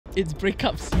It's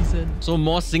breakup season. So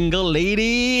more single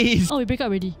ladies. Oh, we break up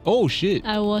already. Oh shit.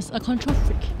 I was a control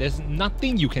freak. There's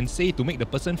nothing you can say to make the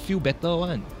person feel better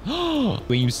one.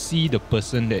 When you see the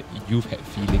person that you've had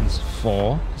feelings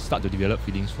for, start to develop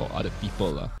feelings for other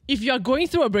people. If you're going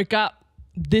through a breakup,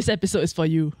 this episode is for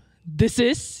you. This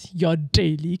is your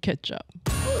daily catch-up.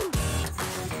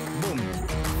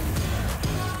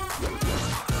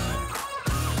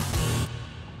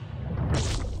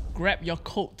 Grab your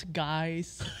coat,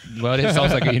 guys. Well, that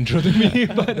sounds like an intro to me,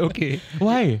 but okay.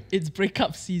 Why? It's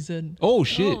breakup season. Oh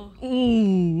shit. Oh.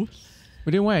 Ooh.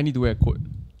 But then why I need to wear a coat?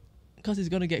 Because it's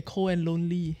going to get cold and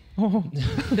lonely. Oh.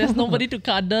 There's nobody to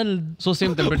cuddle. So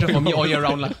same temperature for me all year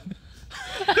round lah.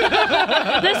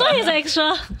 That's why it's an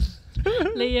extra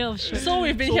layer of shirt. So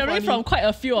we've been So hearing funny. from quite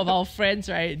a few of our friends,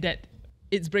 right, that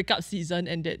it's breakup season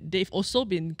and that they've also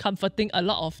been comforting a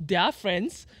lot of their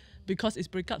friends because it's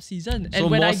breakup season. And So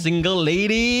when more single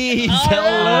ladies.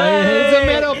 Alright. It's a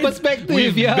matter of perspective.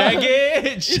 With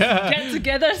baggage. get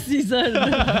together season.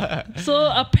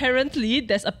 So apparently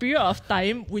there's a period of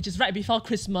time which is right before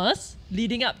Christmas,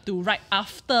 leading up to right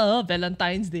after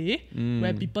Valentine's Day,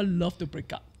 where people love to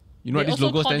break up. You know what They this also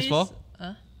logo call stands for? this-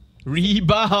 Huh?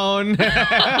 Rebound.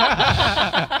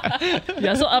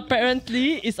 Yeah, so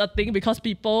apparently it's a thing because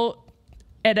people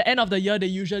at the end of the year they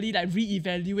usually like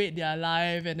reevaluate their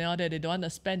life and all that. They don't want to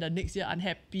spend the next year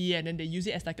unhappy, and then they use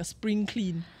it as like a spring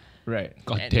clean. Right.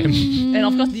 God And- damn. And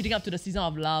of course, leading up to the season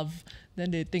of love,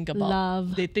 then they think about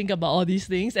Love. all these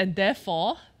things, and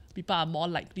therefore people are more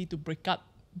likely to break up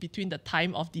between the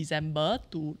time of December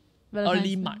to Valentine's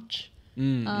early Day. March.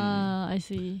 I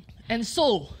see. And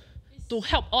so, to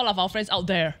help all of our friends out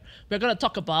there, we're gonna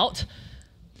talk about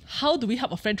how do we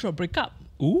help a friend through a breakup.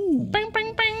 Ooh. Bang,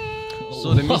 bang, bang.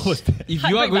 So that What was means that? if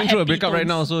you are Heartbreak going by through a happy breakup right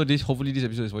tones. now, so hopefully this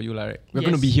episode is for you lah, right? We're Yes.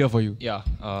 going to be here for you. Yeah.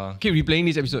 Keep replaying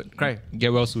this episode. Cry.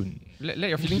 Get well soon. Let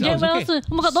your feelings Yeah, out. It's well, okay. so,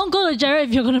 oh my god, don't go to Jared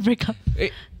if you're gonna break up.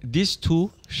 This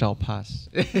too shall pass.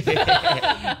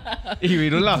 Anyway,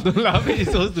 don't laugh.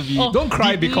 It's supposed to be Oh. Don't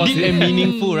cry because deep and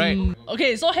meaningful, right?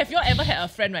 Okay, so have you ever had a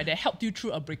friend, right, that helped you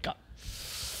through a breakup?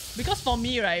 Because for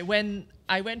me, right, when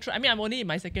I went through, I mean, I'm only in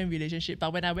my second relationship,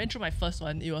 but when I went through my first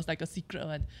one, it was like a secret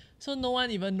one. So no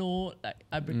one even know like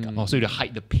I break up. Oh, so you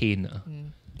hide the pain.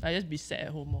 I just be sad at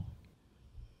home. Oh.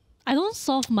 I don't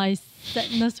solve my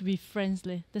sadness with friends.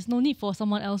 There's no need for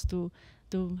someone else to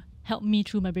help me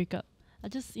through my breakup. I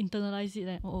just internalize it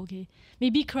like, oh, okay.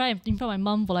 Maybe cry in front of my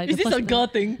mom for like Is the this first a girl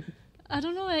thing? I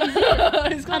don't know. Is it?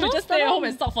 It's I gonna don't just stay at home know.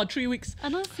 and stop for 3 weeks. I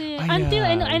don't say Aiya, until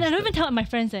and I don't even tell my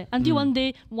friends until one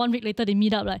day, 1 week later they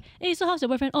meet up like, hey, so how's your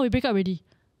boyfriend? Oh, we break up already.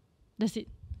 That's it.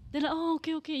 They're like, oh,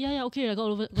 okay, yeah, okay, I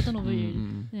gotten over it.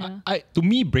 Yeah. To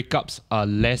me, breakups are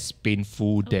less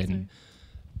painful than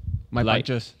My Like-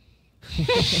 punches.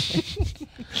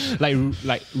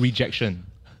 like rejection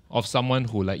of someone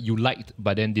who like you liked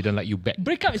but then didn't like you back.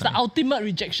 Breakup is the ultimate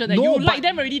rejection. And No, you but- like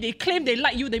them already, they claim they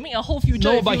like you, they make a whole future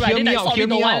No, with but you, right? hear Then me like, out. sorry, Hear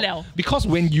me don't want out. liao. Because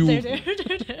when you There.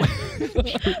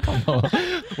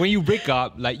 when you break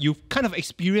up, like you've kind of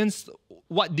experienced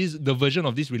what the version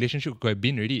of this relationship could have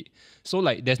been already. So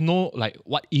like there's no like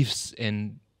what ifs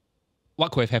and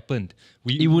what could have happened.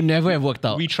 It would never have worked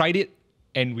out. We tried it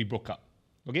and we broke up.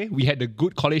 Okay, we had the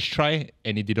good college try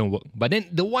and it didn't work. But then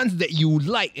the ones that you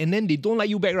like and then they don't like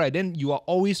you back, right? Then you are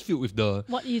always filled with the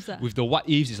What ifs? with the what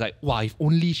ifs. It's like, wow, if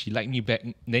only she liked me back.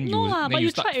 Then No lah, then but you you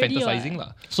start tried already, fantasizing what?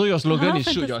 lah. So your slogan is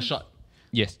shoot fantasy. your shot.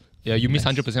 Yes. Yeah, you miss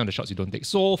 100% of the shots you don't take.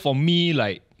 So for me,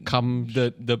 like Come.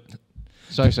 the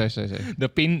Sorry.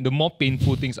 the more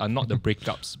painful things are not the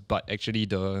breakups, but actually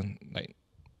the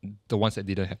ones that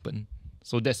didn't happen.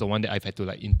 So that's the one that I've had to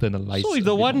like internalize. So a if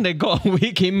the bit one more. that got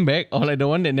away came back, or like the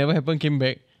one that never happened came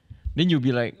back, then you'll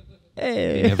be like,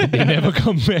 they never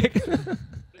come back.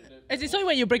 As in, so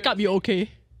when you break up, you're okay.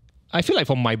 I feel like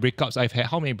for my breakups, I've had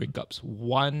how many breakups?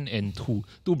 1 and 2.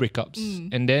 2 breakups.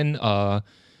 And then I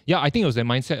think it was the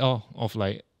mindset of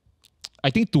like, I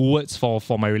think towards for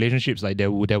my relationships, like there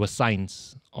were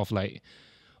signs of like,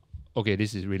 okay,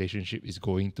 this relationship is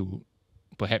going to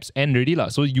perhaps end already lah.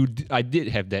 So I did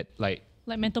have that like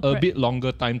mental a prep. bit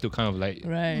longer time to kind of like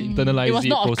internalize It was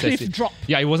not a process cliff it. drop.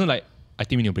 Yeah, it wasn't like I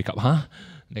think we need to break up, huh?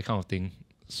 That kind of thing.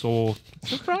 So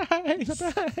surprise.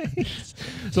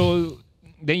 So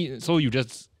you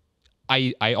just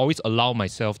I always allow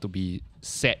myself to be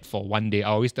sad for one day. I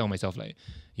always tell myself like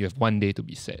you have one day to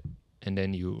be sad and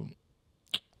then you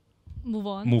Move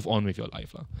on. move on with your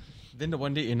life lah. then the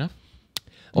one day enough?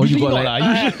 Or you Usually got not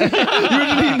like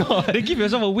usually not. Then give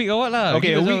yourself a week or what lah?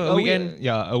 Okay, Give a week, yourself weekend.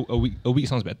 Yeah, a week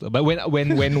sounds better. But when I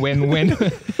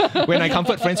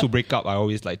comfort friends who break up, I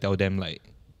always like tell them like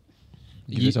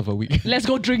Give yourself a week. Let's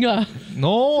go drink.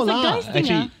 No It's a lah. guy's thing,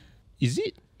 Actually, is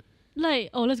it? Like,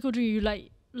 oh, let's go drink. You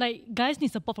like guys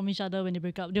need support from each other when they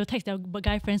break up. They'll text their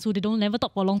guy friends who they don't never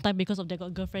talk for a long time because of their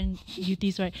girlfriend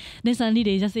duties, right? Then suddenly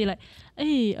they just say like,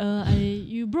 hey,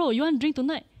 you want to drink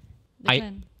tonight?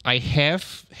 I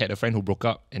have had a friend who broke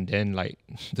up, and then like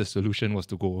the solution was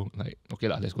to go like, okay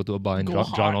lah, let's go to a bar and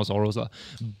drown our sorrows lah.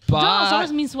 But drown our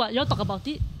sorrows means what? You all talk about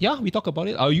it? yeah, we talk about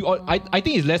it. I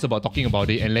think it's less about talking about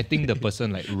it and letting the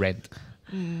person like rant.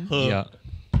 Yeah.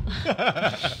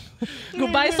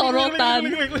 Goodbye, sorrow Tan.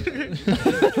 Make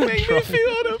me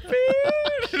feel the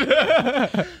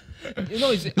pain. You know,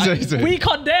 We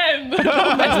condemn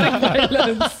domestic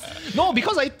violence. no,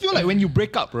 because I feel like when you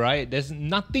break up, right, there's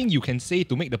nothing you can say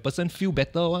to make the person feel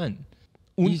better.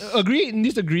 Agree?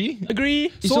 Disagree?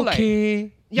 Agree. It's So, okay.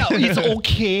 Like, yeah, it's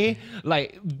okay.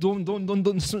 Like, don't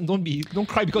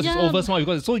cry because it's over. Smile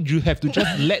because so you have to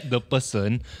just let the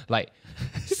person like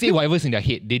say whatever's in their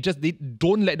head. They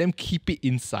don't let them keep it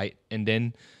inside and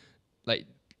then like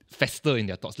fester in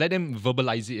their thoughts. Let them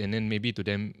verbalize it, and then maybe to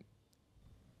them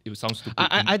it sounds stupid.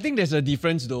 I think there's a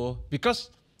difference though, because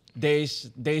there's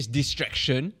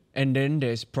distraction and then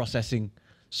there's processing.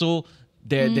 So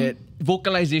that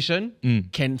vocalization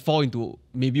can fall into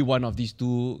maybe one of these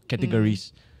two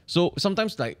categories. So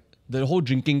sometimes like the whole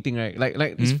drinking thing, right? Like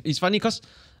it's funny because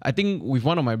I think with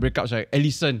one of my breakups, right,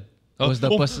 Ellison was the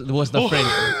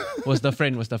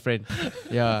friend.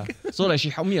 Yeah. So like she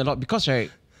helped me a lot because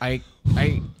right,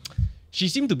 she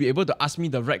seemed to be able to ask me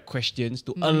the right questions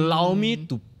to allow me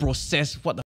to process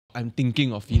what the I'm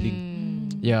thinking or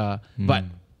feeling. Yeah.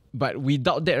 But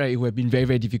without that, right, it would have been very,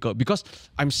 very difficult because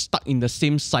I'm stuck in the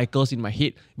same cycles in my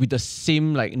head with the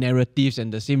same like narratives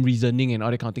and the same reasoning and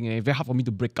all that kind of thing. And it's very hard for me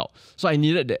to break out. So I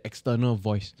needed the external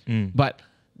voice. But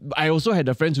I also had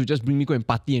the friends who just bring me go and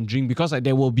party and drink because like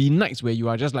there will be nights where you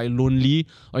are just like lonely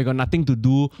or you got nothing to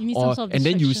do, and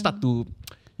then you start to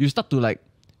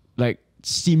like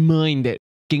simmer in that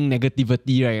fucking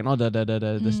negativity, right? And all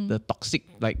the toxic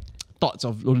like thoughts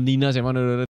of loneliness and want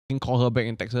to call her back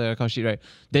and text her, that kind of shit, right?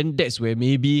 Then that's where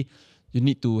maybe you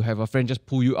need to have a friend just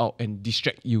pull you out and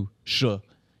distract you. Sure.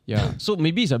 Yeah. So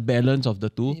maybe it's a balance of the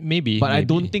two. Maybe. But I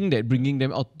don't think that bringing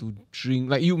them out to drink,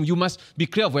 like you must be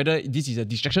clear of whether this is a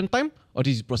distraction time or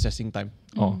this is processing time.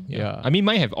 Oh, yeah. I mean,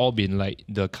 mine have all been like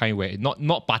the kind where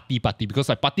not party because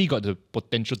like party got the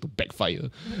potential to backfire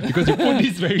because you put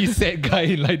this very sad guy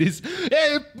in like this,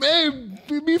 hey,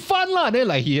 be fun lah. Then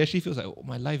like he actually feels like, oh,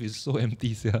 my life is so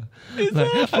empty, yeah.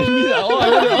 Like, I mean, like, all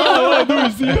I want to do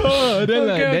is see her.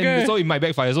 Then so it might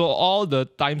backfire. So all the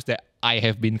times that I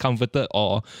have been comforted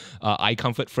or I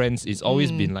comfort friends, it's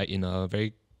always been like in a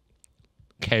very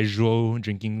casual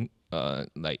drinking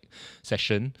like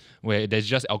session where there's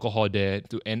just alcohol there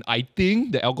and I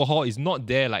think the alcohol is not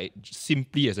there like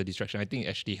simply as a distraction. I think it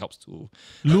actually helps to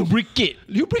lubricate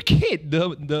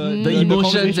the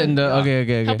emotions and the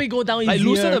okay. Help it go down easier. Like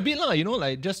loosen a bit lah, you know,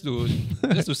 like just to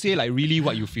say like really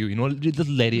what you feel, you know, just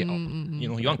let it out. You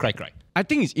know, you want cry. I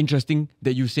think it's interesting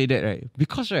that you say that, right?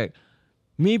 Because right,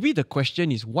 maybe the question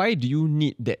is why do you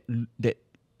need that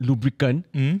lubricant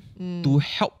to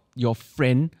help your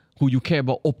friend who you care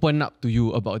about open up to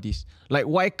you about this? Like,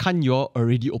 why can't you all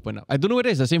already open up? I don't know whether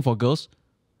it's the same for girls,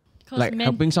 like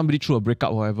helping somebody through a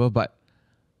breakup or whatever, but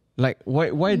like,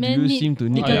 why do you seem to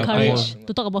need the courage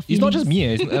to talk about feelings? It's not just me.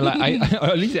 It's like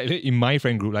I at least in my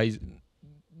friend group, like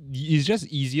it's just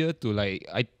easier to like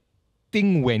I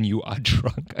think when you are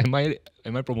drunk. Am I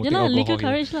promoting alcohol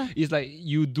courage here? It's like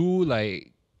you do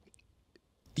like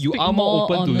you Speak are more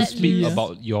open to honestly, speak yes.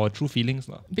 about your true feelings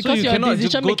lah. Because you your cannot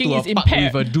just decision go making to is a park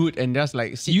impaired. with a dude and just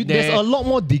like sit there. There's a lot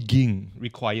more digging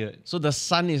required. So the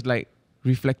sun is like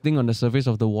reflecting on the surface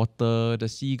of the water, the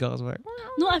seagulls, right?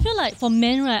 No, I feel like for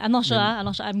men, right, I'm not sure,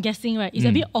 I'm guessing, right, it's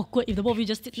a bit awkward if the both of you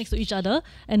just sit next to each other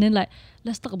and then like,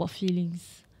 let's talk about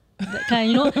feelings. That kind,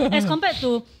 you know, as compared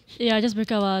to, just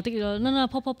break up, take it, no,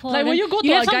 pop. Like, will you go to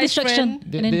have a some guy's distraction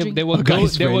friend? and then drink. There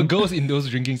were girls in those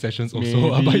drinking sessions also,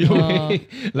 by the way.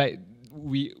 Like,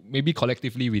 we maybe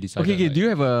collectively we decided. Okay, like, do you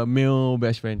have a male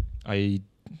best friend?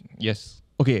 Yes.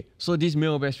 Okay, so this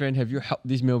male best friend, have you helped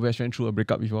this male best friend through a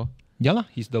breakup before? Yeah lah,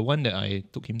 he's the one that I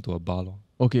took him to a bar lor.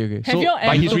 Okay. Have you all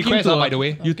by ever- his request, by the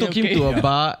way. You took him to a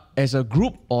bar as a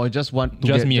group or just one?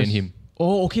 Just me and him.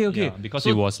 Oh, okay. Yeah, because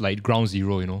it was like ground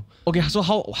zero, you know. Okay, so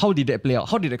how did that play out?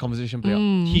 How did that conversation play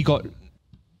out?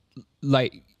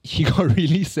 He got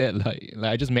really sad. Like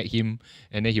I just met him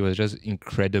and then he was just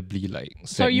incredibly like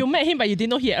sad. So you met him, but you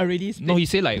didn't know he had already split. No, he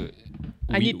said like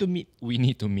I need to meet. We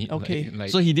need to meet. Okay. Like,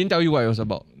 So he didn't tell you what it was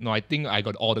about? no, I think I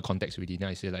got all the context already. Then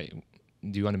I said like,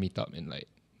 do you want to meet up and like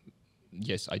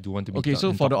yes, I do want to be. Okay,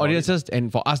 so for the audiences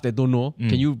and for us that don't know,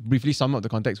 can you briefly sum up the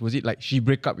context? Was it like she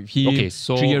break up with him? Okay,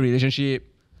 so 3-year relationship.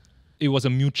 It was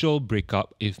a mutual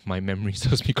breakup, if my memory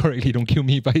serves me correctly. Don't kill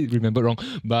me if I remember wrong.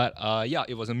 But yeah,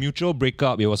 it was a mutual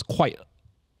breakup. It was quite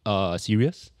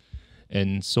serious.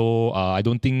 And so I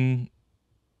don't think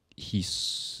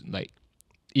he's like...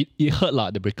 It hurt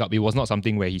lah, the breakup. It was not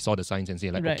something where he saw the signs and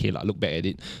say like, okay lah, look back at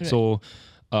it. Right. So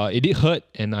it did hurt.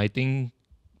 And I think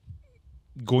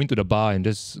going to the bar and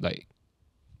just like...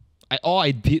 all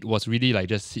I did was really like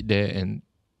just sit there and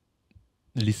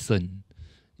listen.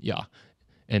 Yeah.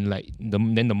 And like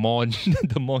then the more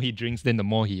the more he drinks, then the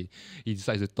more he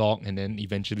decides to talk, and then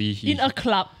eventually he in a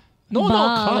club. No, not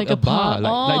a club, like a a bar. pub.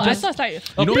 Like just I thought like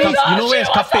you know where's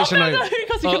Cupage or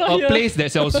not? a place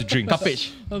that sells drinks.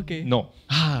 Cupage. Okay. No.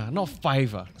 Not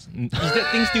 5. Is that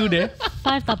thing still there?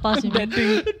 5 tapas, you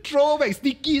mean? Throwback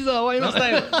stickies, why not?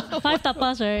 5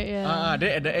 tapas, right? Yeah. Then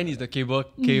at the end is the cable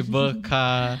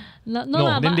car.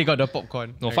 No, Then they got the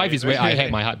popcorn. No, 5 is where I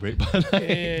had my heartbreak.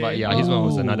 But yeah, his one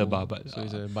was another bar. But So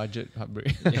it's a budget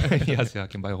heartbreak. yes, yeah,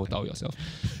 can buy a hotel yourself.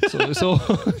 So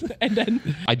And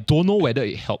then I don't know whether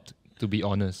it helped, to be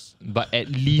honest. But at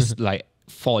least like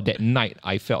for that night,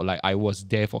 I felt like I was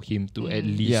there for him to at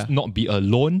least not be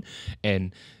alone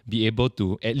and be able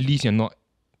to, at least you're not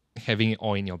having it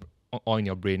all in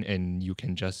your brain and you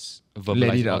can just verbalize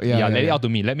Let it out. Let it out to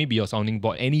me. Let me be your sounding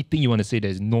board. Anything you want to say,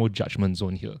 there's no judgment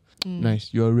zone here. Nice.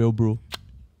 You're a real bro.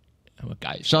 I'm a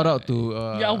guy. Shout out to...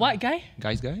 you're a white guy?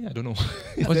 Guy's guy? I don't know.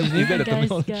 What's his name? Is that the Guys,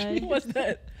 terminology? guy. What's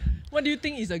that? What do you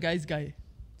think is a guy's guy?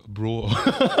 Bro.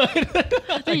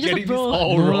 Then you just a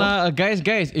bro. No lah, guys.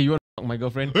 Hey, you want to fuck my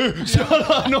girlfriend? no,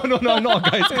 I'm not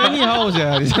a guy's guy. Anyhow,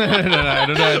 yeah. I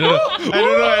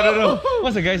don't know.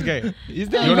 What's a guy's guy? Is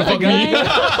that You wanna fuck me?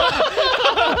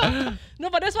 No,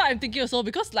 but that's what I'm thinking also,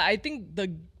 because like I think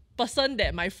the person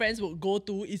that my friends would go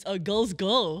to is a girl's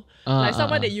girl. Like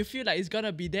someone that you feel like is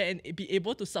gonna be there and be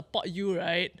able to support you,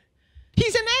 right?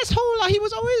 He's an asshole lah. He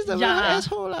was always the Yeah.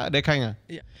 asshole lah. That kind of.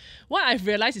 Yeah. What I've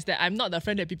realized is that I'm not the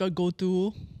friend that people go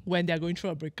to when they're going through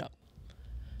a breakup.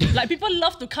 Like people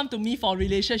love to come to me for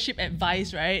relationship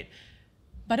advice, right?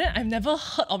 But then I've never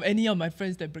heard of any of my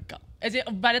friends that break up. As in,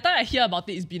 by the time I hear about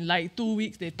it, it's been like 2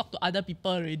 weeks. They talk to other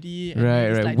people already. and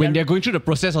it's Right. like When they're going through the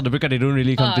process of the breakup, they don't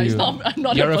really come to it's you. I'm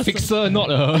not You're the a person. fixer,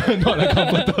 not a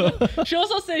comforter.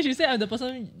 She said I'm the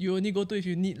person you only go to if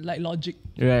you need like logic.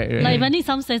 Right. Like if I need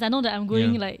some sense, I know that I'm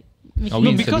going Yeah. like... Are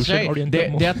No, we because right,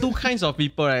 solution-oriented there are two kinds of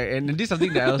people, right? And this is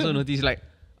something that I also noticed. Like,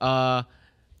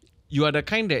 you are the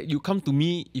kind that you come to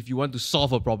me if you want to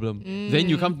solve a problem. Then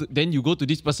you go to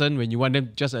this person when you want them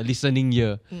just a listening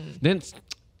ear. Then it's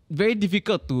very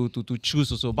difficult to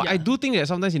choose also. But I do think that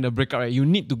sometimes in the breakup, right, you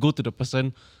need to go to the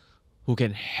person who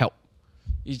can help.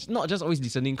 It's not just always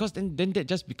listening, because then that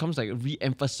just becomes like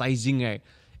re-emphasizing, right?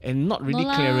 And not really No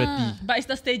lah. clarity. But it's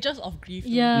the stages of grief.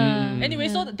 Yeah. Anyway,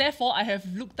 so therefore I have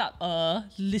looked up a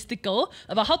listicle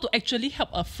about how to actually help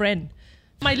a friend.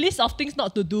 My list of things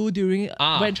not to do during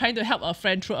when trying to help a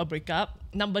friend through a breakup.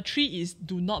 Number 3 is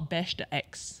do not bash the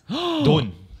ex.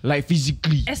 Don't. Like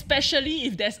physically. Especially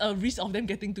if there's a risk of them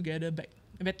getting together back.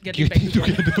 Getting back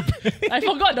together. I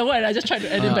forgot the word. I just tried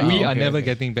to edit back. We Oh, are okay, never okay.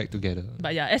 getting back together.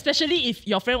 But yeah, especially if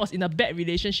your friend was in a bad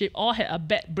relationship or had a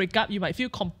bad breakup, you might feel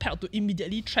compelled to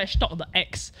immediately trash talk the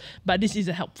ex. But this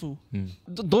isn't helpful.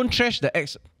 Don't trash the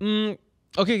ex.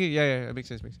 Okay, yeah, makes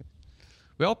sense.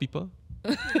 We're all people.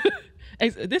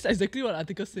 This is exactly what the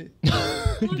article said.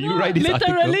 Do you write this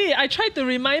article? Literally, I tried to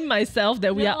remind myself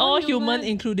that we We're are all all human, human.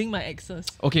 including my exes.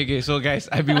 Okay, so guys,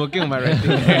 I've been working on my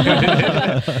writing.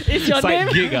 Is your Side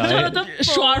name? gig,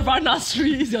 Shwarva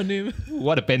Nasri is your name.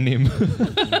 What a pen name.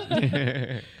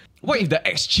 What if the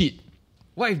ex cheat?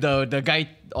 What if the guy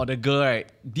or the girl, right,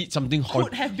 did something horrible?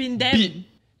 Could have been them.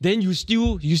 Then you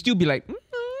still be like,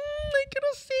 I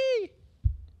cannot say.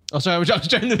 Oh, sorry, I was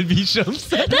trying to be Shams.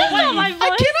 That's not my voice. I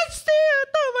cannot say.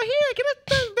 No, my hair. I cannot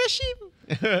bash him.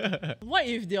 What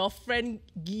if your friend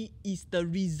Gee is the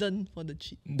reason for the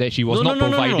cheat? That she was not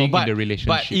providing in the relationship.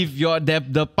 But if you're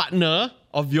the partner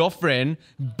of your friend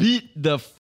beat the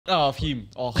out of him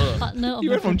or her, Partner of you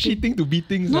my went from friend. cheating to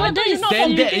beating. No, so- that is not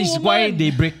then that cheating, is why woman.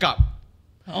 they break up.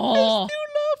 Oh, You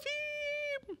love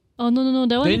him. Oh no,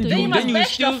 that one Then need to then do you that. must you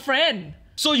bash still- the friend.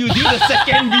 So you did the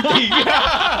second beating.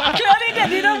 Clearly that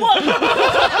didn't work.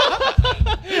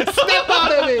 Step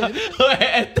out of it. Her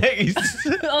attack is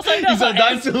Oh, sorry, that it's was a her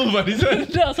dance ass. move, but this one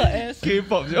That was her ass.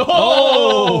 K-pop.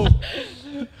 Oh.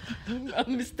 A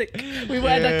mistake. We were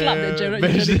at the club that Jared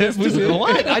Bash usually them. goes to.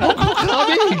 What? I don't go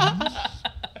clubbing.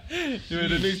 You're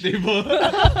the next table.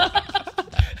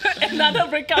 another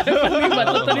breakup happening, but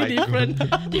totally different.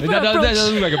 That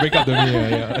doesn't look like a breakup to me.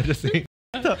 Yeah. Just saying.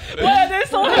 Why are they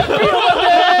so happy over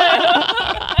there?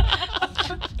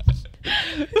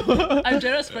 I'm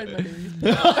Gerald's friend, by the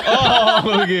way.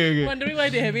 Oh, okay. Wondering why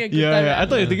they're having a good time. Yeah. I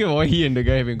thought you were thinking about he and the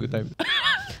guy having a good time.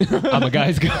 I'm a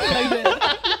guy's guy. Like that.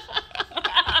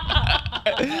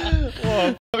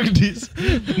 Fuck this.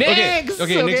 Next!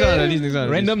 Okay, next one on the list, next one on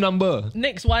the Random number.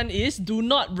 Next one is do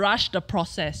not rush the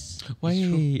process. Why?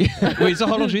 Wait, so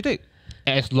how long should it take?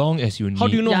 As long as you need. How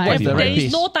do you know Yeah, what's if the there right is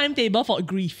pace? no timetable for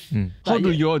grief. How But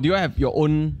do you have your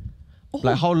own,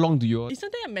 like how long do you?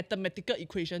 Isn't there a mathematical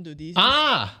equation to this?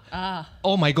 Ah!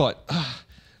 Oh my god.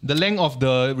 The length of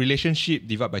the relationship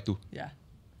divided by 2. Yeah.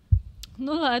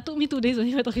 No, it took me 2 days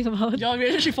only we're talking about. Your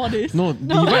relationship 4 days? No,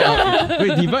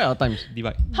 divide our times.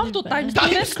 Divide. How to times two?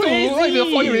 That's That's crazy. What if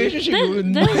you're 4 year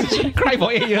relationship? You cry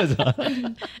for 8 years.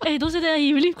 Hey, don't say that.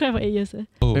 He really cried for 8 years.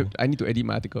 Wait, I need to edit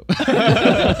my article.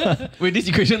 Wait, this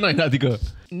equation not in the article.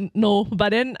 No,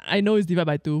 but then I know it's divided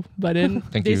by 2. But then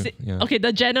Thank they you. say, Yeah. okay,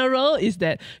 the general is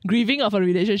that grieving of a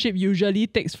relationship usually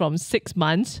takes from 6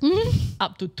 months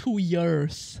up to 2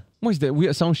 years. What is that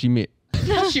weird sound she made?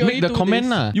 She only Make the do comment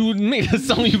this. lah. You make the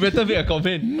sound, you better make a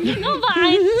comment. No,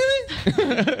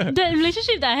 but that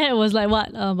relationship that I had was like what,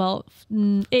 about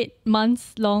 8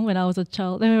 months long when I was a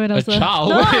child. When I was child?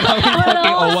 No,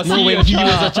 Wait, or was he a he was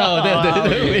child? a child.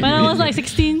 when I was like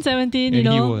 16, 17, you And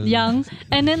he know, was- young.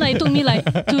 And then like, it took me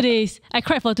like 2 days. I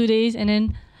cried for 2 days and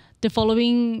then the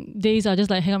following days I just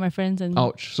like hang out with my friends and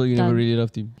Ouch. So you never Done. really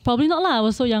loved him. probably not lah. I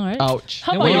was so young, right? Ouch.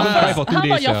 How Then about why your you cry first, for 2 how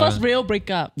about days, your yeah? first real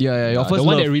breakup? Yeah, your first the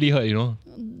one love. that really hurt, you know.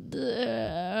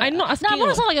 I'm not asking Nah, I'm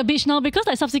gonna you. sound like a bitch now because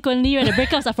like subsequently right, the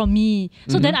breakups are from me.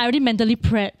 So then I already mentally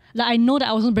prepped. Like I know that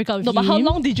I wasn't break up with No, him. but how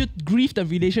long did you grieve the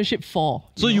relationship for?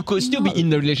 So you could still be in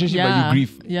the relationship but you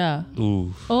grieve. Yeah.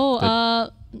 Ooh. Oh,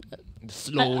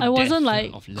 Slow I wasn't death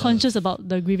like of love. conscious about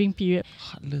the grieving period.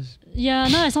 Heartless. Yeah,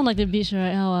 now I sound like the bitch,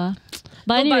 right? How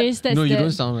But No, but- anyways, that's No, you that.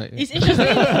 don't sound like. It's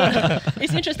interesting.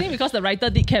 It's interesting because the writer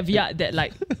did caveat that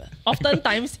like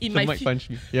oftentimes it might Might feel, punch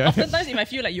me. Yeah. oftentimes it might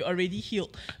feel like you already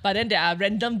healed, but then there are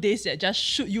random days that just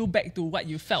shoot you back to what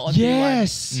you felt on day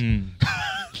Yes.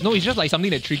 No, it's just like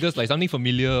something that triggers like something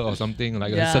familiar or something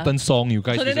like Yeah. a certain song you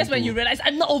guys. one. So then that's listen when to. you realize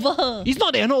I'm not over her. It's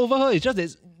not that you're not over her. It's just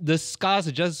that the scars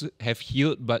just have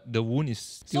healed, but the wound is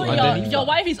still So underneath. your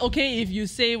wife is okay if you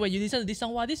say when you listen to this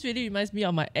song, wow, this really reminds me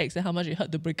of my ex and how much it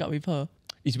hurt to break up with her.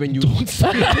 It's when you. No, it's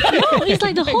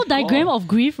like the whole diagram of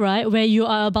grief, right? Where you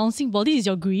are a bouncing ball. This is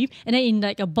your grief, and then in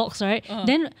like a box, right?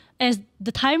 Then as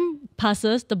the time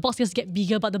passes, the box just get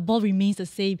bigger, but the ball remains the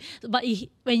same. But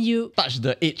when you touch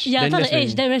the edge. yeah, then touch that's the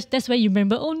edge, when- that's where you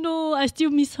remember. Oh no, I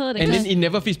still miss her. That And kind then it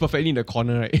never fits perfectly in the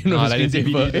corner, right? You know, Ah, the like the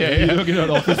screensaver. DVD. Yeah, looking at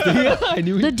the office thing. I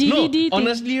knew the it. DVD thing.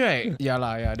 Honestly, right?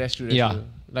 Yeah, that's true. That's Yeah. true.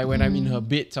 Like when I'm in her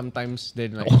bed, sometimes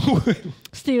then like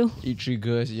Still. it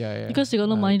triggers. Yeah. Because you got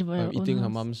no money to buy your I'm own eating her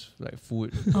house. mom's like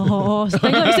food. Oh,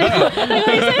 thank God you said food. Thank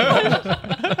God you said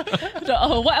food.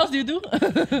 So, what else do you do?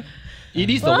 It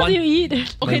is the What else one. do you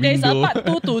eat? Okay, My there's a window. part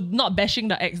 2 to not bashing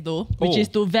the ex though, which Oh. is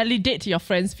to validate your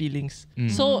friend's feelings.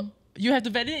 So you have to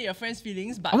validate your friend's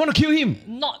feelings, but I want to kill him.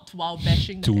 not while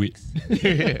bashing the Do ex.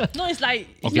 No, it's like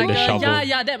Okay, the shovel.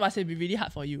 that must be really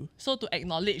hard for you. So to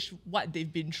acknowledge what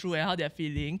they've been through and how they're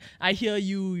feeling, I hear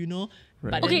you, you know.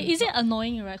 Right. But Okay, then- is it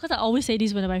annoying, right? Because I always say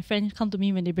this when my friends come to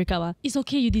me when they break up. It's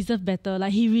okay, you deserve better.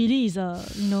 Like he really is I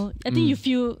think you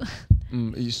feel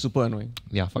It's super annoying.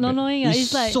 Yeah, fuck not that. annoying. It's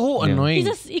It's like so Yeah. annoying. it's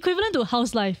just equivalent to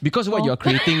house life. Because what Oh. you're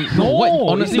creating, No,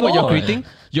 honestly, it's what you're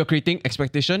not. creating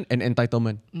expectation and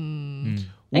entitlement. Why do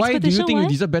you Expectation, think you why?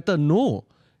 deserve better? No.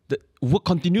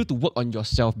 Continue to work on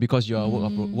yourself because you're a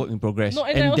work in progress. No,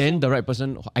 and I and then also- the right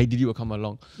person ideally will come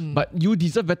along. But you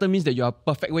deserve better means that you are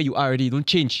perfect where you are already. Don't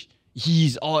change.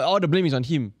 He's all the blame is on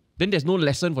him. Then there's no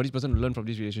lesson for this person to learn from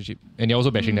this relationship. And you're also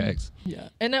bashing the ex. Yeah.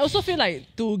 And I also feel like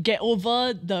to get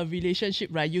over the relationship,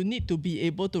 right, you need to be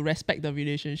able to respect the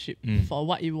relationship for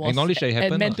what it was Acknowledge that it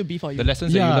happened. and meant lah. to be for you. The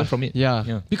lessons that you learned from it.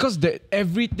 Yeah. Because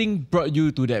everything brought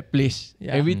you to that place.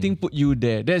 Yeah. Everything put you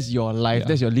there. That's your life. Yeah.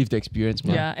 That's your lived experience,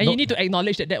 man. Yeah, and No- you need to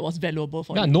acknowledge that that was valuable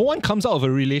for Yeah, you. no one comes out of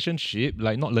a relationship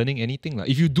like not learning anything. Like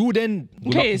if you do, then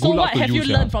good Okay, luck, so good luck what to have you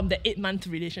sia. learned from the 8-month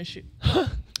relationship?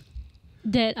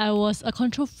 That I was a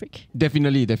control freak.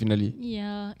 Definitely.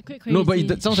 Yeah, quite crazy. No, but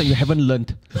it sounds like you haven't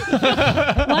learned.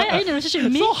 Why are you in a relationship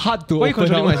with me? So hard to Why are you open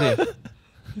controlling up. what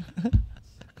I say?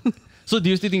 So do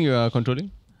you still think you are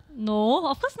controlling? No,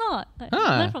 of course not. Like,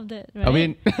 Ah. learn from that, right? I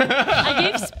mean,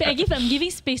 I'm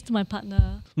giving space to my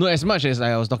partner. no, as much as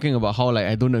I was talking about how like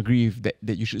I don't agree with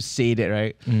that you should say that,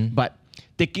 right? But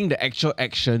taking the actual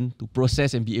action to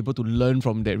process and be able to learn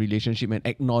from that relationship and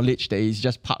acknowledge that it's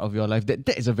just part of your life, that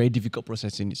is a very difficult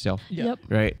process in itself. Yep.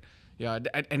 Right? Yeah,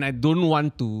 and I don't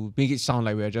want to make it sound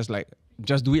like we're just like,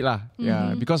 just do it lah.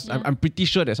 Yeah, because I'm pretty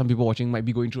sure that some people watching might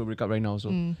be going through a breakup right now. So,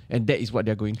 and that is what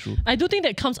they're going through. I do think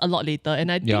that comes a lot later,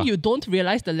 and I think you don't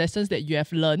realize the lessons that you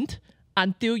have learned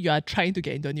until you are trying to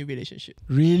get into a new relationship.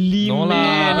 Really? No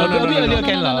lah. No, A bit earlier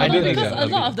can lah. I don't think Because so. a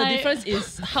lot of the difference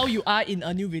is how you are in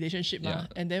a new relationship, Yeah.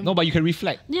 and then No, but you can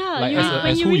reflect. Yeah, like you- as,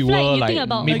 when as you who you reflect, were, you like think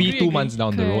about- maybe Agree, 2 agree. months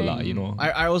down the road, Correct. lah. You know.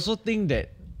 I also think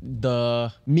that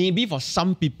maybe for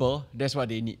some people that's what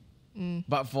they need.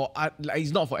 But for like,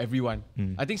 it's not for everyone.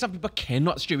 I think some people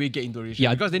cannot straight away get into a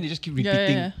relationship because then they just keep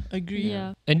repeating. agree.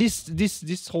 Yeah. And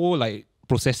this whole like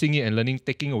processing it and learning,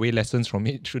 taking away lessons from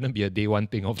it shouldn't be a day one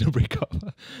thing of the breakup.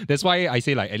 That's why I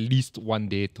say like at least one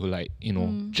day to like, you know,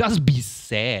 just be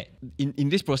sad. In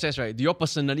this process, right, do you all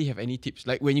personally have any tips?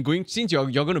 Like when you're going, since you're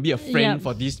going to be a friend Yep.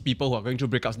 for these people who are going through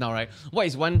breakups now, right? What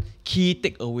is one key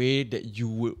takeaway that you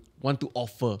would want to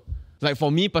offer? Like for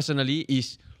me personally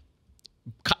is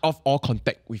cut off all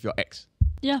contact with your ex.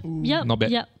 Yeah. Yep. Not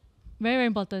bad. Yep. Very, very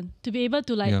important to be able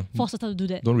to like Yeah. force yourself to do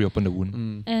that. Don't reopen the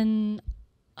wound. And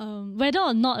whether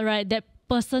or not, right, that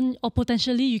person or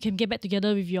potentially you can get back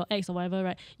together with your ex or whatever,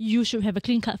 right, you should have a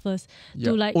clean cut first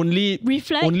to like only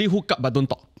reflect. only hook up but don't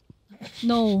talk.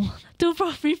 No, to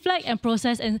reflect and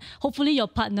process, and hopefully your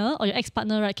partner or your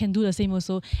ex-partner, right, can do the same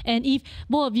also. And if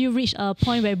both of you reach a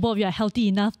point where both of you are healthy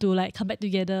enough to like come back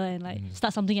together and like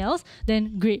start something else,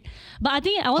 then great. But I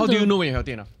think I want How to. do you know when you're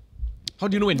healthy enough? How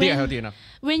do you know when they are When- healthy enough?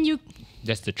 when you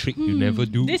That's the trick you never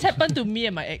do. This happened to me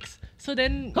and my ex. So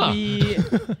then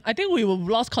I think we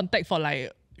lost contact for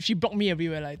like, she blocked me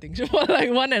everywhere, I think. For like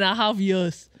 1.5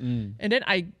 years. And then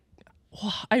I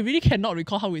really cannot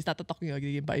recall how we started talking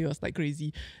again, but it was like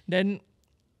crazy. Then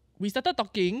we started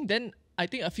talking, then I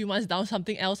think a few months down,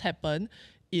 something else happened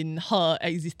in her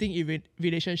existing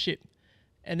relationship.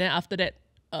 And then after that,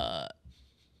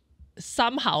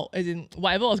 somehow, as in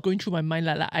whatever was going through my mind,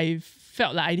 like I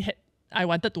felt like I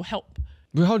wanted to help.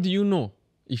 But how do you know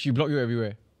if she blocked you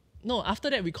everywhere? No, after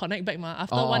that we connect back, ma.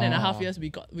 After 1.5 years, we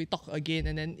talk again,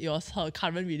 and then it was her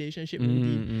current relationship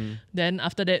already. Then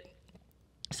after that,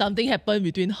 something happened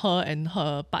between her and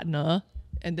her partner,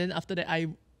 and then after that I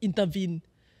intervened,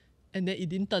 and then it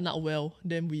didn't turn out well.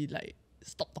 Then we like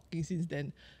stopped talking since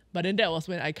then. But then that was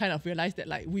when I kind of realized that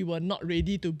like we were not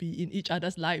ready to be in each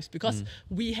other's lives because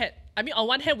we had, I mean, on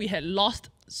one hand we had lost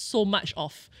so much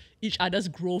of each other's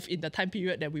growth in the time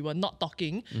period that we were not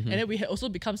talking, and then we had also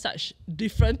become such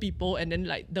different people, and then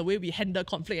like the way we handle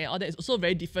conflict and all that is also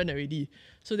very different already.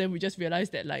 So then we just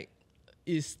realized that like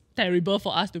it's terrible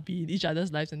for us to be in each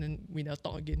other's lives, and then we never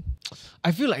talk again.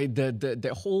 I feel like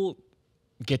the whole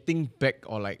getting back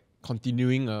or like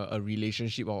continuing a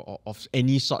relationship or of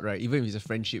any sort, right, even if it's a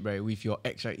friendship, right, with your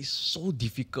ex, right, is so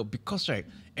difficult because, right,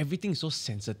 everything is so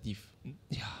sensitive.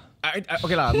 Yeah.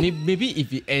 Okay lah, maybe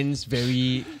if it ends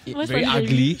very What's very funny,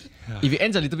 ugly, if it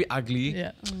ends a little bit ugly,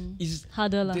 Yeah. is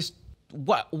harder lah. this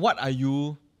what are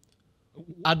you?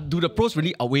 Do the pros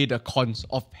really outweigh the cons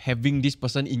of having this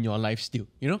person in your life still?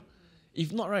 You know,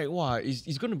 if not, right, wow,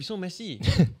 it's going to be so messy.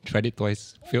 Tried it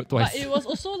twice, failed twice. But it was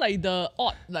also like the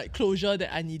odd like closure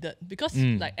that I needed because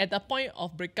like at the point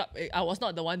of breakup, I was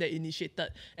not the one that initiated,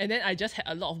 and then I just had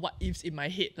a lot of what ifs in my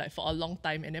head like for a long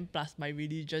time, and then plus my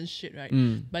religion shit, right?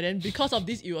 But then because of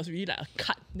this, it was really like a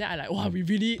cut. Then I like, wow, we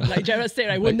really, like Jared said,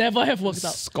 right, would never have worked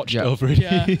out. Scotched Yeah. off already.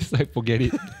 Yeah. It's like forget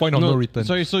it. Point of no return.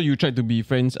 Sorry, so you tried to be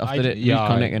friends after that, yeah,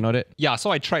 reconnect and all that? Yeah,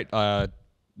 so I tried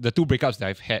the 2 breakups that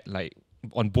I've had, like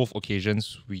on both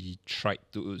occasions, we tried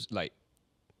to like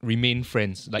remain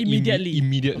friends like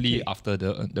immediately Okay. after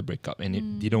the breakup, and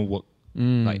it didn't work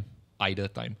like either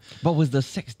time. But was the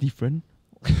sex different?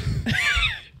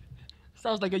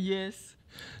 Sounds like a yes.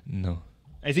 No.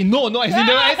 As in no, as in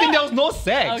there was no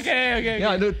sex. Okay.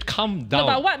 Yeah, no, calm down.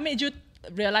 No, but what made you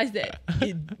realize that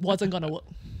it wasn't gonna work?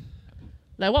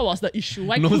 Like, what was the issue?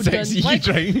 Why No sex, couldn't?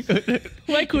 trying.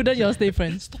 Why couldn't you all stay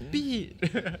friends?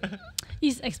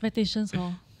 It's expectations,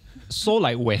 huh? So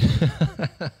like when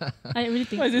I really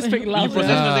think. Why is this fake laugh?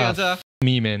 Process the answer.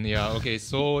 me, man, yeah, okay,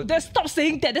 so Stop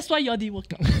saying that. That's why you all didn't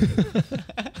work out.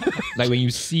 like when you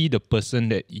see the person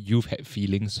that you've had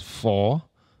feelings for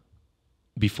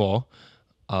before,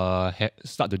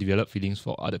 start to develop feelings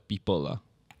for other people, lah.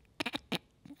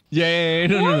 Yeah,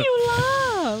 no. Why you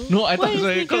laugh? No, I Why thought is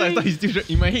sorry, he because I going- thought he's still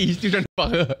in my head. He's still trying to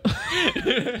fuck her.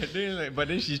 Then like, but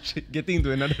then she's getting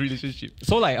into another relationship.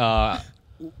 So like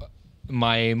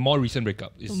my more recent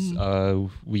breakup is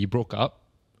we broke up,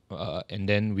 and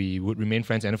then we would remain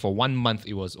friends, and for 1 month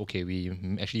it was okay. We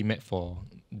actually met for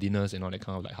dinners and all that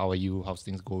kind of like, how are you? How's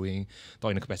things going?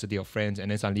 Talk in the capacity of friends. And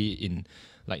then suddenly in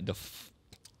like the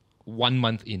 1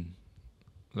 month in,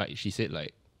 like she said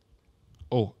like,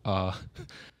 oh,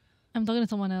 I'm talking to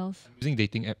someone else. using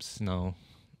dating apps now.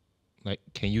 Like,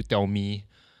 can you tell me?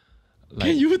 Like,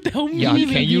 Can you tell me? yeah,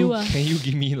 Review, can you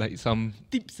give me like some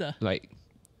Tips. like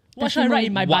What should I write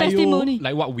in my What- bio? Testimony.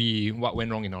 like what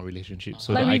went wrong in our relationship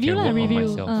so Like that review I can lah, work on review.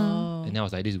 myself. Oh. And then I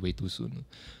was like, this is way too soon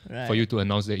Right. for you to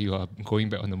announce that you are going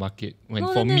back on the market. When No,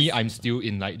 for then me, that's- I'm still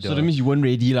in like the. So that means you weren't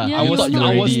ready lah. Yeah, I you was thought you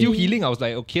were I was ready. still healing. I was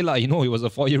like, okay lah, you know, it was a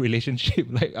 4-year relationship.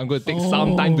 Like I'm gonna take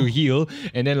some time to heal,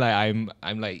 and then like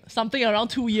I'm like, Something around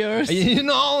 2 years. you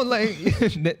know, like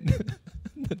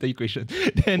the equation.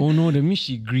 Then Oh no, that means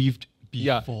she grieved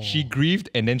yeah, before. she grieved,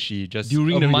 and then she just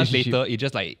During a the month relationship. later, it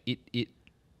just like it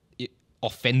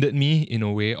offended me in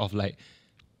a way of like,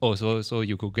 oh, so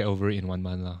you could get over it in 1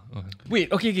 month lah. Oh.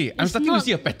 Wait, okay. I'm It's starting to not-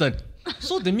 see a pattern.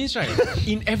 So that means, right,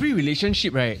 in every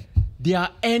relationship, right, their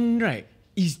end, right,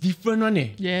 is different one.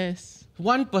 Yes.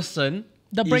 One person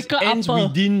The is- breaker ends upper.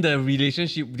 within the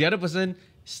relationship. The other person,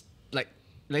 like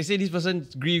say this person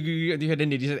agree until here, then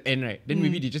they decide to end, right? Then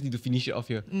maybe they just need to finish it off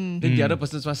here. Then the other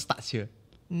person's one starts here.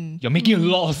 You're making a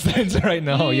lot of sense right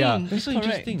now. Yeah. That's so Correct.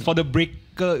 interesting. For the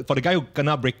breaker, for the guy who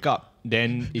cannot break up,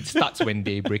 then it starts when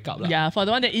they break up lah. Yeah, for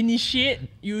the one that initiate,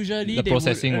 usually The they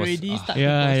processing would was- already start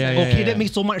Yeah, the process. yeah. Okay, that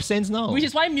makes so much sense now. Which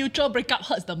is why mutual breakup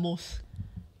hurts the most.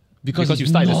 because it's you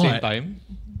start at the same not. time.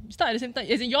 You start at the same time.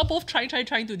 As in, you're both trying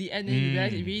to the end, and you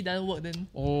realize it really doesn't work. Then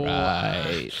Oh,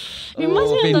 Right.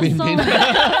 Reminds me of the pain, song.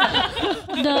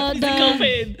 physical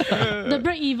pain. the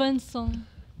break even song.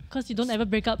 Because you don't ever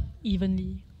break up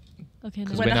evenly. Okay,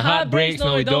 no. When the heart breaks,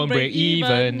 no, it don't break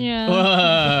even. Yeah.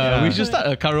 Wow, we should start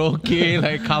a karaoke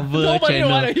like cover Nobody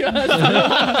want to channel. hear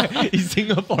us. It's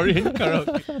Singaporean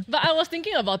karaoke. But I was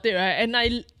thinking about it, right? And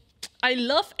I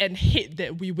love and hate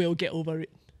that we will get over it.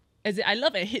 As in, I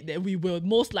love and hate that we will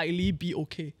most likely be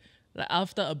okay, like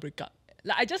after a breakup.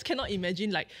 Like I just cannot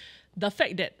imagine like the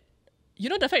fact that,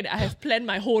 the fact that I have planned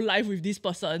my whole life with this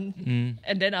person,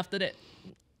 and then after that,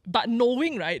 but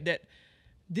knowing, right, that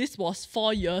this was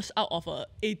 4 years out of a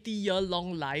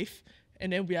 80-year-long life,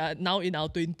 and then we are now in our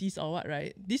 20s or what,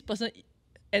 right? This person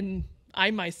and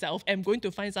I myself am going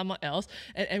to find someone else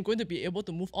and am going to be able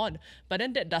to move on. But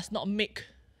then that does not make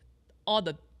all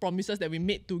the promises that we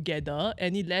made together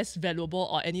any less valuable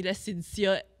or any less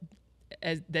sincere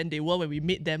than they were when we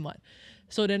made them. What?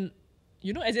 So then,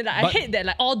 as in like, I But- hate that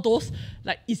like all those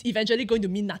like is eventually going to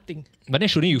mean nothing. But then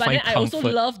shouldn't you But find then I comfort?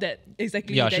 also love that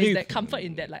exactly Yeah, there actually- is that comfort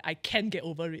in that like I can get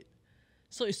over it.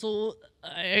 So it's so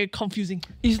confusing.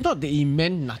 It's not that it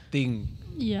meant nothing.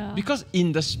 Yeah. Because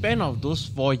in the span of those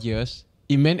 4 years,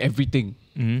 it meant everything.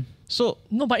 So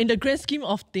No, but in the grand scheme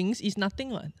of things, it's nothing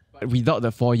one. without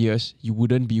the 4 years, you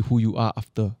wouldn't be who you are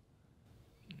after.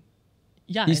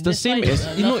 Yeah, It's and the that's why same it's as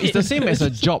a it's the love-hate. same as a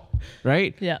job,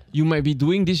 right? Yeah. You might be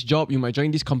doing this job, you might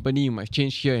join this company, you might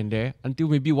change here and there until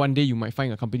maybe one day you might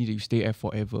find a company that you stay at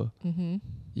forever.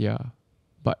 Yeah,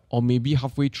 but or maybe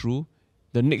halfway through,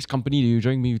 the next company that you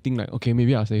join, you think like, okay,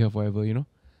 maybe I'll stay here forever. Then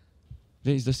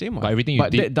it's the same. But everything you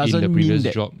but did that doesn't in the mean previous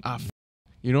that, job.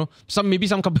 maybe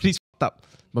some companies fucked up,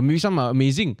 but maybe some are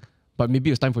amazing. But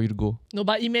maybe it's time for you to go. No,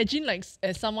 but imagine like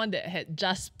as someone that had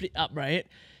just split up, right?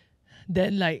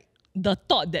 Then like the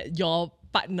thought that your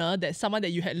partner, that someone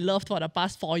that you had loved for the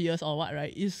past 4 years or what,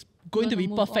 right, is going to be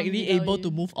Gonna move on perfectly without able you.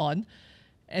 to move on.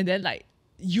 And then like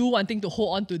you wanting to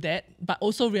hold on to that, but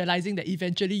also realizing that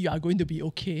eventually you are going to be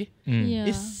okay. Yeah.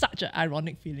 It's such an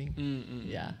ironic feeling.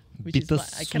 Yeah. Which is what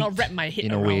I cannot Bittersweet wrap my head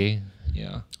in around. a way.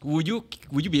 Yeah. Would you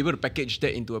be able to package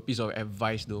that into a piece of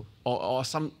advice though, or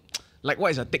some like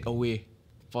what is a takeaway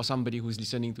for somebody who's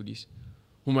listening to this,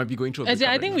 who might be going through a As in, breakup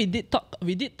I right think now?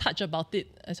 we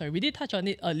did touch on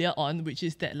it earlier on, which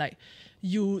is that like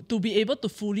to be able to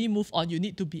fully move on, you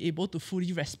need to be able to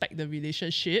fully respect the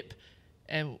relationship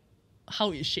and how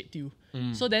it shaped you.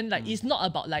 So then like it's not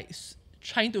about like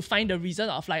trying to find the reason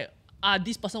of like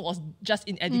this person was just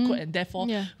inadequate and therefore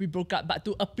Yeah. we broke up, but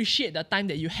to appreciate the time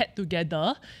that you had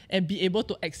together and be able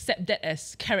to accept that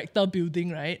as character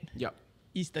building, right, Yeah.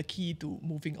 is the key to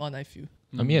moving on, I feel.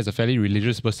 I mean, as a fairly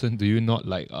religious person, do you not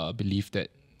like believe that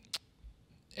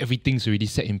everything's already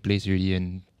set in place already?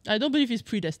 And I don't believe it's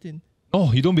predestined.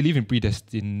 oh, you don't believe in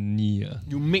predestiny?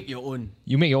 You make your own,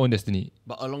 You make your own destiny.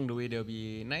 but along the way there'll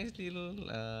be nice little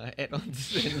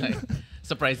add-ons and like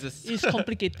surprises. It's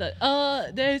complicated.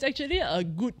 There is actually a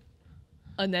good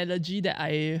analogy that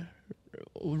I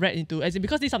read into, as in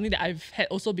because this is something that I've had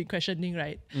also been questioning,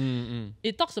 right?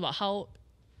 It talks about how,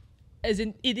 as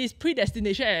in, it is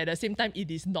predestination and at the same time it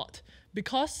is not.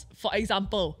 Because, for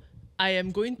example, I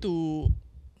am going to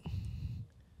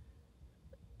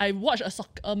I watched a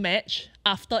soccer match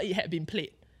after it had been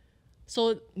played.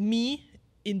 So me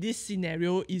in this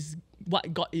scenario is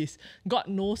what God is. God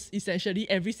knows essentially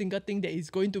every single thing that is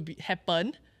going to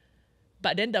happen.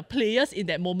 But then the players in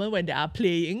that moment when they are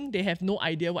playing, they have no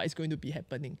idea what is going to be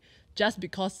happening. Just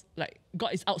because like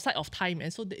God is outside of time,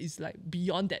 and so that is like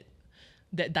beyond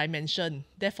that dimension.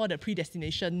 Therefore the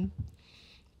predestination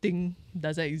thing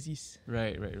doesn't exist.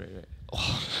 Right.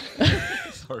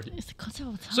 Sorry. It's the concept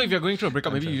of time. So if you're going through a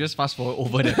breakup, maybe you just fast forward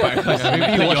over that part.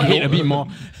 Maybe you watch your head a bit more.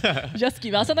 Just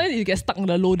skip out. Sometimes you get stuck on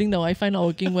the loading, the Wi-Fi not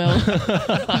working well.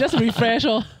 Just refresh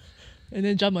and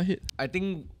then jump ahead. I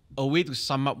think a way to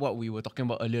sum up what we were talking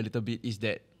about earlier a little bit is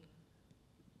that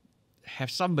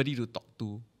have somebody to talk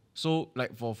to. So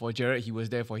like for Jared, he was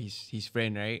there for his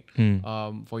friend, right?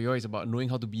 For you, it's about knowing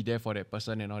how to be there for that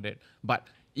person and all that. But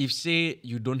if say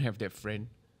you don't have that friend,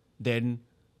 then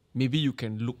maybe you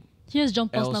can look Here's John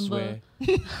Paul's elsewhere.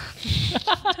 number.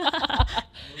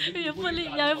 You put it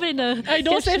in the I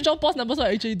don't caption. save John Paul's number, so I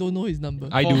actually don't know his number.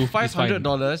 I For do.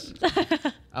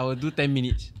 $500, I will do 10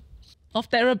 minutes. Of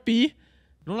therapy.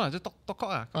 No lah, just talk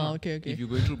out. Come on. Okay. If you're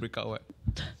going through breakup, what?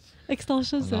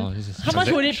 Extortion, sir. Oh, this is How much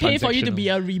would it pay for you to be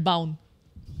transactional. a rebound?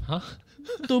 Huh?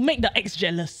 To make the ex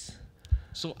jealous.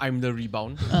 So I'm the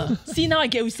rebound. See, now I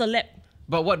get with celeb.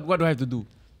 But what do I have to do?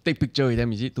 Take picture with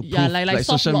them, is it? To Yeah, prove, like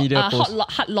soft social media post.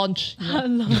 hard launch.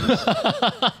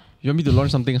 You want me to launch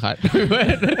something hard?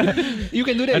 You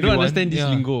can do that. I if don't you want. understand this Yeah.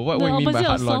 lingo. What The you mean by opposite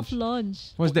hard of launch? soft launch.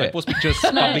 What's Like that? post pictures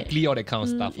publicly, all that kind of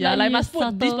stuff. Yeah, Like like you must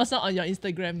put this subtle. person on your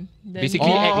Instagram. Then Basically,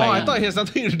 Oh, act like- I thought it has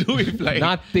something to do with like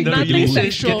Nothing the to do. relationship,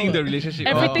 Sexual. getting the relationship.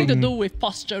 everything to Nothing. do with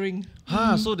posturing.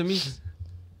 So that means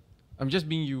I'm just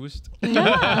being used. Yeah,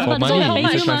 For but money, so it's a pay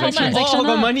you mah, transaction. Oh,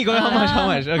 got money, got how much? How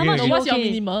much? Okay. What's your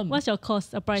minimum? What's your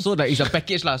cost? A price? So like it's a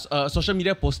package lah. Social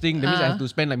media posting. That means I have to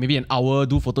spend like maybe an hour,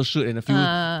 do photo shoot and a few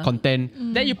content.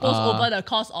 Then you post over the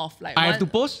cost of like I have to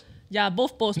post. Yeah,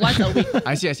 both post once a week.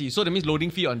 I see. So that means loading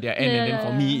fee on their end, and then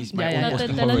for me it's my Yeah, own yeah.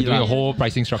 posting Yeah, fee We're doing a lah. whole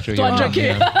pricing structure. 200K.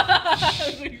 Here.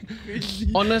 Yeah.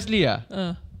 Honestly,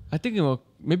 I think it will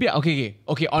maybe okay.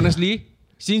 Honestly,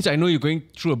 since I know you're going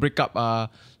through a breakup,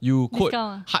 you quote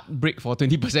Discount. Heartbreak for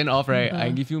 20% off, right? I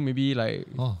give you maybe like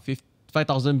Oh.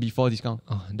 5,000 before discount.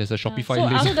 Oh, there's a Shopify So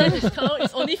list. after discount,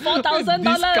 it's only $4,000.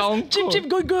 Discount Cheap,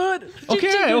 code. good. Okay,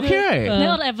 right. Then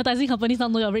all the advertising companies now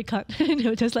know your rate card.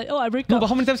 They're just like, oh, I break No, up. but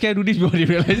how many times can I do this before they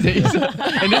realize that it's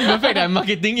and then the fact that I'm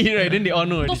marketing it, right? Then they all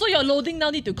know already. Also, your loading now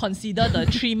need to consider the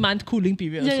 3-month cooling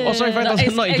period. Yeah, also. yeah, Oh, sorry, yeah.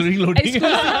 5,000 not including loading.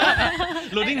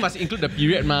 exclusive- Loading must include the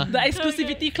period, ma. the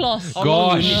exclusivity clause. How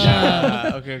long you Gosh.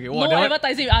 need? Okay. No Wow, that one-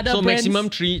 advertising with other so brands. maximum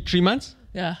three months?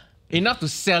 Yeah. Enough to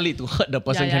sell it to hurt the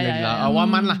person Yeah, can yeah, already yeah, lah. yeah. 1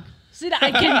 month lah. See that I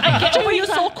get over you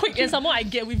so quick, and some more I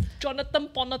get with Jonathan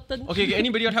Ponathan. Okay,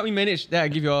 anybody want to help me manage? Then I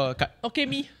give you a cut. Okay,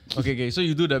 me. Okay. So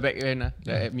you do the back end,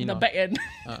 the admin. The lah. back end.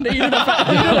 Then you do the front.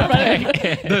 You do the front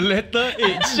end. The letter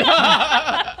H.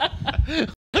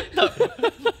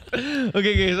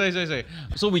 Okay, sorry.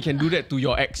 So we can do that to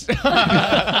your ex.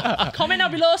 Comment down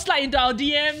below, slide into our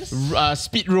DMs.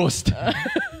 Speed roast.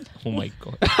 Oh my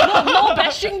god. No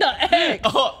bashing the ex.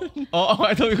 Oh,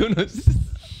 I thought we were gonna.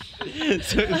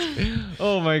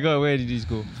 Oh my god, where did this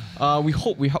go? We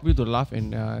hope we help you to laugh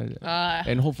and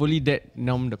hopefully that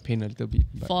numb the pain a little bit.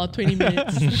 But, For 20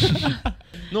 minutes.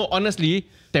 no, honestly,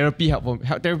 therapy help.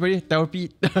 Therapy. Speech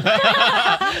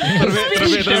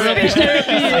therapy.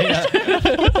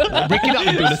 Break it up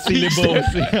into the syllables.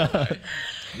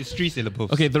 It's 3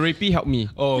 syllables. Okay, therapy helped me.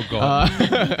 Oh god.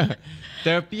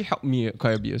 Therapy helped me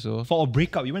quite a bit also. For a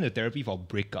breakup, you went to therapy for a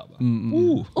breakup.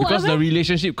 Ooh, because the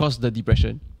relationship caused the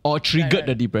depression or triggered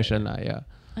the depression lah. Yeah.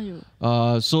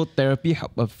 Aiyo. So therapy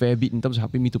helped a fair bit in terms of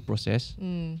helping me to process.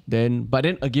 But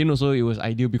then again also it was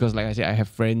ideal because like I said I have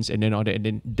friends and then all that and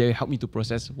then they helped me to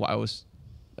process what I was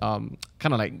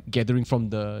kind of like gathering from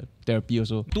the therapy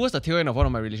also. Towards the tail end of one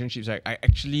of my relationships, right, I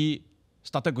actually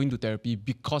started going to therapy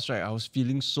because right I was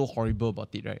feeling so horrible about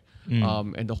it, right?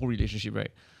 And the whole relationship,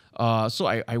 right? So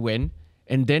I went,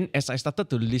 and then as I started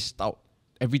to list out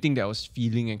everything that I was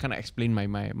feeling and kind of explain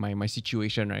my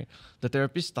situation, right? The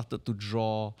therapist started to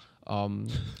draw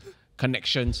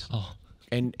connections,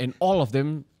 and all of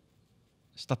them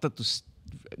started to.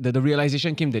 The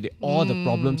realization came that all the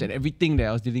problems and everything that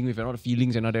I was dealing with and all the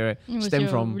feelings and all that, right, It was stem your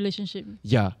from relationship.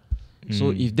 yeah.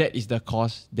 So if that is the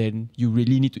cause, then you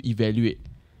really need to evaluate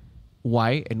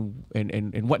why and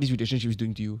what this relationship is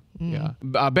doing to you. Yeah.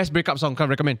 Best breakup song, can't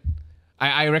recommend.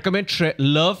 I recommend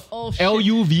Love, Oh, shit.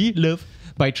 L-U-V, Love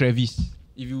by Travis.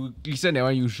 If you listen that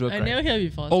one, you sure I cry. never hear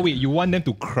before. Oh wait, you want them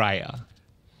to cry?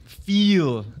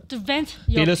 Feel. To vent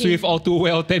your Taylor pain. Swift all too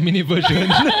well 10-minute version.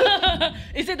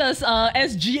 Is it the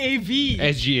SGAV?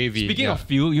 SGAV. Speaking of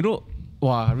feel, you know,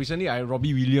 wow, recently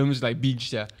Robbie Williams like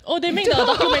binge. Yeah. Oh, they make the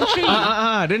documentary.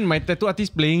 Then my tattoo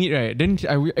artist playing it, right? Then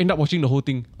I end up watching the whole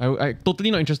thing. I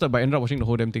totally not interested, but I ended up watching the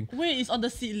whole damn thing. Wait, it's on the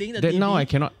ceiling, the Then TV? now I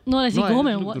cannot. No, let's go home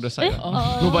and look watch. to the side. Eh?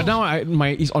 No, but now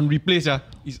it's on replays. Yeah.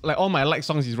 It's like all my like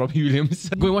songs is Robbie Williams.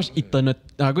 Go and watch Eternity.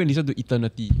 Go and listen to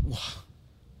Eternity. Wow.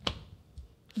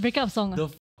 Breakup song.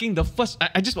 The first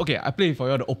I play for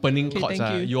you the opening chords.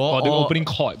 thank you. Your the opening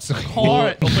chords.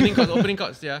 Chord. opening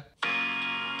chords, yeah.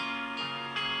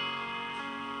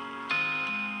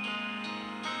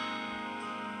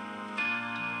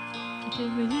 Okay,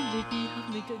 imagine JP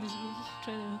half naked this week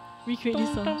trying to recreate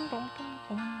this song.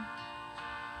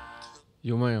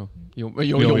 Yo.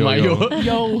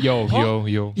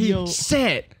 Yo.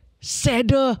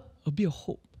 Sadder. A bit of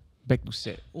hope. Back to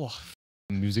sad. Wow,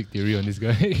 Music theory on this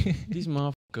guy. this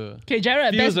motherfucker. Okay,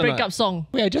 Jared, Feels best or not? breakup song.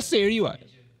 Wait, I just say already what?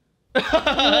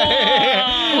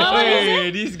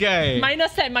 Hey, this guy. Minor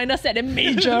set, then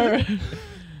major.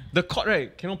 The chord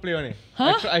right cannot play on it.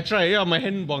 Huh? I try. Yeah, my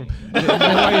hand bong.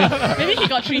 Maybe he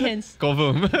got 3 hands.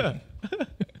 Confirm.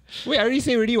 Wait, I already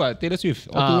say already what? Taylor Swift.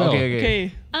 All too well. Okay.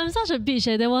 Okay. I'm such a bitch.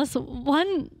 There was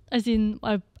one, as in,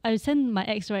 I sent my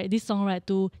ex, right, this song, right,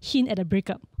 to hint at a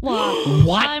breakup. Wow.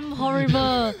 What? I'm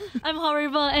horrible.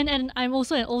 And I'm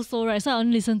also an old soul, right? So I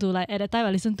only listen to, like, at that time,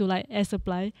 I listened to, like, Air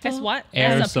Supply. As what?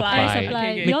 Air Supply. Supply. Air Supply.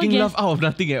 Okay. You all Making guess- love out of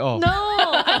nothing at all. No,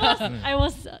 I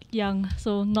was young,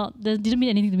 so that didn't mean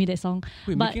anything to me, that song.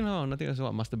 Wait, but making love out of nothing is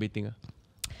what? Masturbating.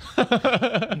 but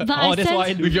Oh, I that's why.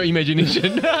 sent, With your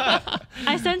imagination.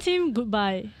 I sent him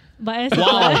goodbye. By Air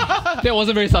Supply. Wow, that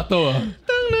wasn't very subtle.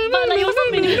 But like, it was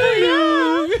so meaningful,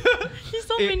 yeah. He's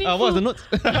so meaningful. What was the notes?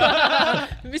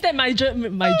 Is that major?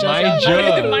 Major.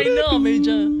 Minor or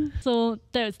major? So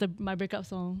that's my breakup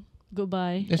song.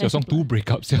 Goodbye. That's Air your song, Supply. 2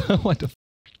 breakups. What the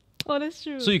Oh, that's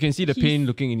true. So you can see the pain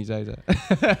looking in his eyes.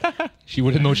 She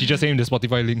wouldn't know, she just sent him the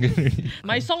Spotify link.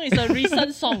 My song is a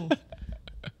recent song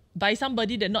by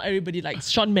somebody that not everybody likes,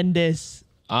 Shawn Mendes.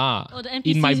 Ah, Oh, the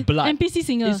NPC, in my blood. NPC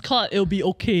singer. It's called It'll Be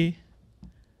Okay.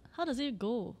 How does it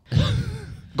go?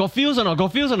 Got feels or not?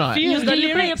 Feels the You play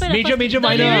lyrics. the Major, first- major, the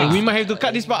minor. lyrics. We might have to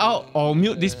cut this part out or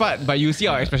mute this part, but you see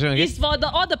our expression again. It's for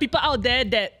all the people out there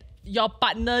that your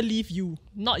partner leave you,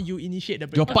 not you initiate the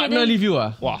Your breakup. partner then- leave you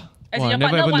Wow. As Wow, in your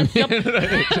never partner happened wants to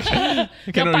me.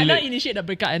 your Cannot partner relate. initiate the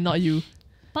breakup and not you.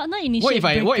 Partner initiate What if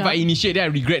I breakup. initiate then I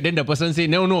regret, then the person say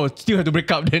no, still have to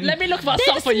break up then? Let me look for a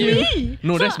song That's for you. me.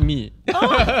 No, So- that's me.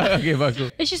 Okay, but go.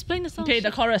 Eh, she's playing the song. Okay,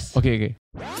 the chorus. Okay.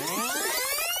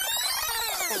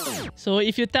 So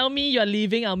if you tell me you're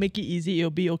leaving, I'll make it easy.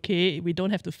 It'll be okay. We don't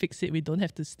have to fix it. We don't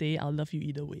have to stay. I'll love you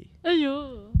either way.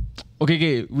 Aiyo.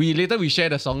 Okay. Later we share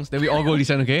the songs, then we all go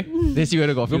listen, okay? Then see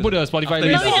whether got We'll feels. put the Spotify After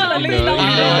link this. Yeah, in link the down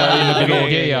in the below.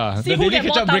 okay, yeah. See The who Daily get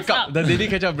more Ketchup thumbs breakup. up. The Daily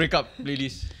Ketchup breakup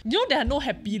playlist. You know there are no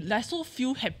happy, like so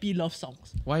few happy love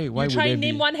songs. Why You would try there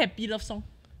name be? one happy love song.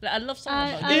 Like a love song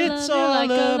about I you. love you like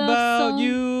a love song.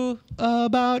 you.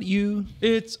 About you.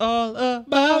 It's all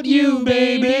about you,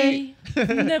 baby.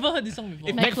 Never heard this song before.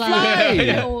 McFly. McFly.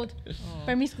 Very old.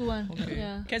 Primary school one.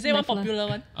 Yeah. Can say one McFly. popular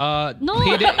one. No.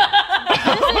 Hey there,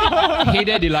 hey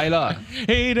there, Delilah.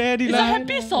 Hey, daddy, It's a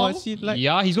happy song. What's it like?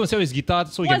 Yeah, he's gonna sell his guitar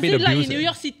so he What's can pay it the like bills. in New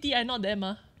York City? I'm not there,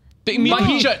 ma. Take me No.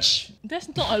 to church. That's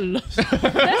not a love song.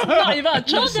 That's not even a No,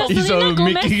 church song. the It's a Selena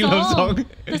Gomez making love song. song.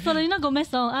 The Selena Gomez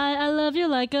song. I love you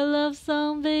like a love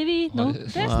song, baby. No.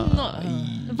 That's not.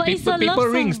 But it's a Paper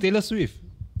love Rings, song. Taylor Swift.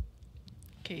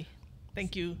 Okay.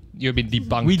 Thank you. You've been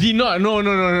debunked. We did not. No.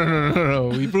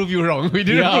 We proved you wrong. We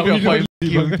didn't Yeah, prove your we point.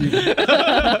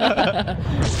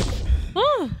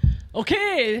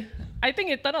 Okay. I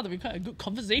think it turned out to be quite a good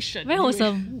conversation. Very Anyway.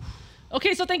 wholesome.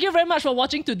 Okay, so thank you very much for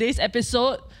watching today's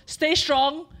episode. Stay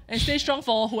strong and stay strong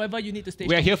for whoever you need to stay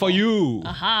strong. We're here for you.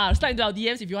 Aha. Slide into our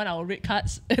DMs if you want our red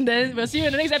cards. And then we'll see you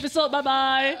in the next episode.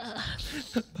 Bye-bye.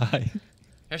 Bye.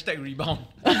 Hashtag rebound.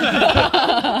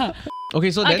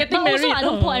 Okay, so I'm then. getting But also, married. I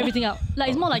don't pour everything out. Like,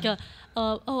 it's more like a,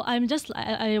 I'm just,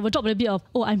 I will drop a bit of,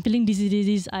 I'm feeling this.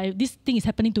 This thing is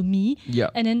happening to me. Yeah.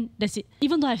 And then that's it.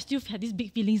 Even though I've still had these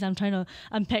big feelings I'm trying to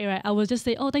unpack, right? I will just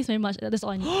say, thanks very much. That's all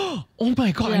I need. Oh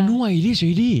my god, I Yeah. know what it is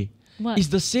already. What? It's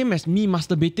the same as me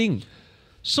masturbating.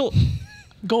 So,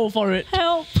 Go for it.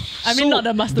 Help. I mean, not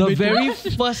the masturbating. The very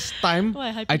first time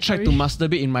Why, hyper I tried to sorry.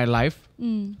 masturbate in my life,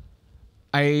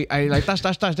 I like touch,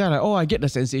 then I'm like, I get the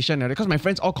sensation. Because my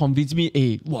friends all convinced me,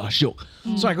 hey, wow, shook.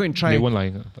 So I go and try. They weren't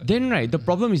lying. But Then the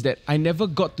problem is that I never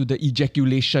got to the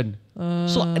ejaculation.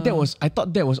 So I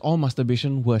thought that was all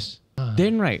masturbation was.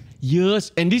 Then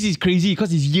years, and this is crazy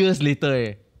because it's years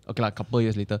later. Okay, like a couple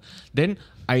years later. Then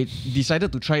I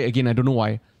decided to try it again. I don't know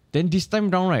why. Then this time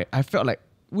down, right, I felt like,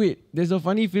 wait, there's a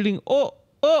funny feeling. Oh.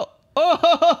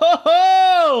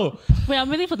 Wait, I'm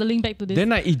waiting for the link back to this.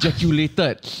 Then I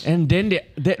ejaculated, and then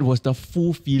that was the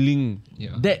full feeling.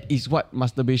 Yeah. That is what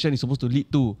masturbation is supposed to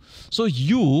lead to. So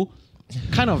you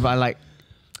kind of are like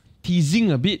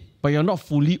teasing a bit, but you're not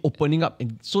fully opening up,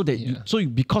 and so that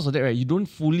because of that, right, you don't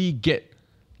fully get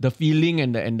the feeling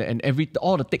and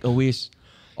all the takeaways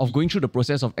of going through the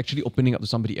process of actually opening up to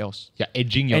somebody else. Yeah,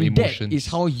 edging your and emotions. That is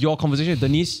how your conversation with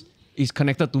Denise is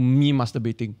connected to me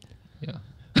masturbating. Yeah.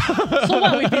 So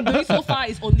what we've been doing so far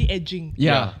is only edging.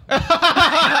 Yeah.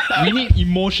 We need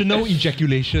emotional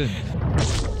ejaculation.